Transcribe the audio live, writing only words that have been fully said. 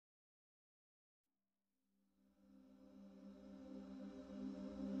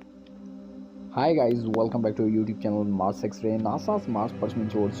Hi guys, welcome back to YouTube channel Mars Xray. NASA's Mars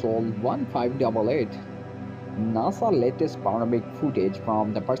Perseverance Rover Sol 1588. NASA latest panoramic footage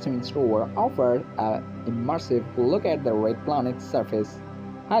from the Perseverance rover offered an immersive look at the red planet's surface,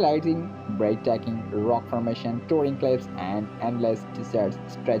 highlighting breathtaking rock formation, towering cliffs, and endless deserts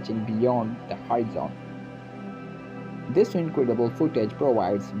stretching beyond the horizon. This incredible footage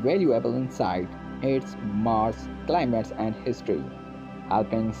provides valuable insight into Mars' climate and history,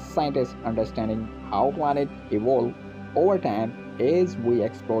 helping scientists understanding how planet evolve over time as we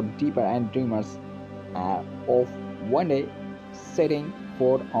explore deeper and dreamers of one day setting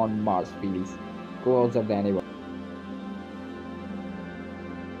foot on Mars feels closer than ever.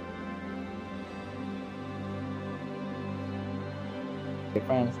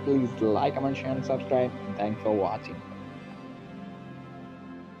 Friends, please like, comment, share, and subscribe. Thanks for watching.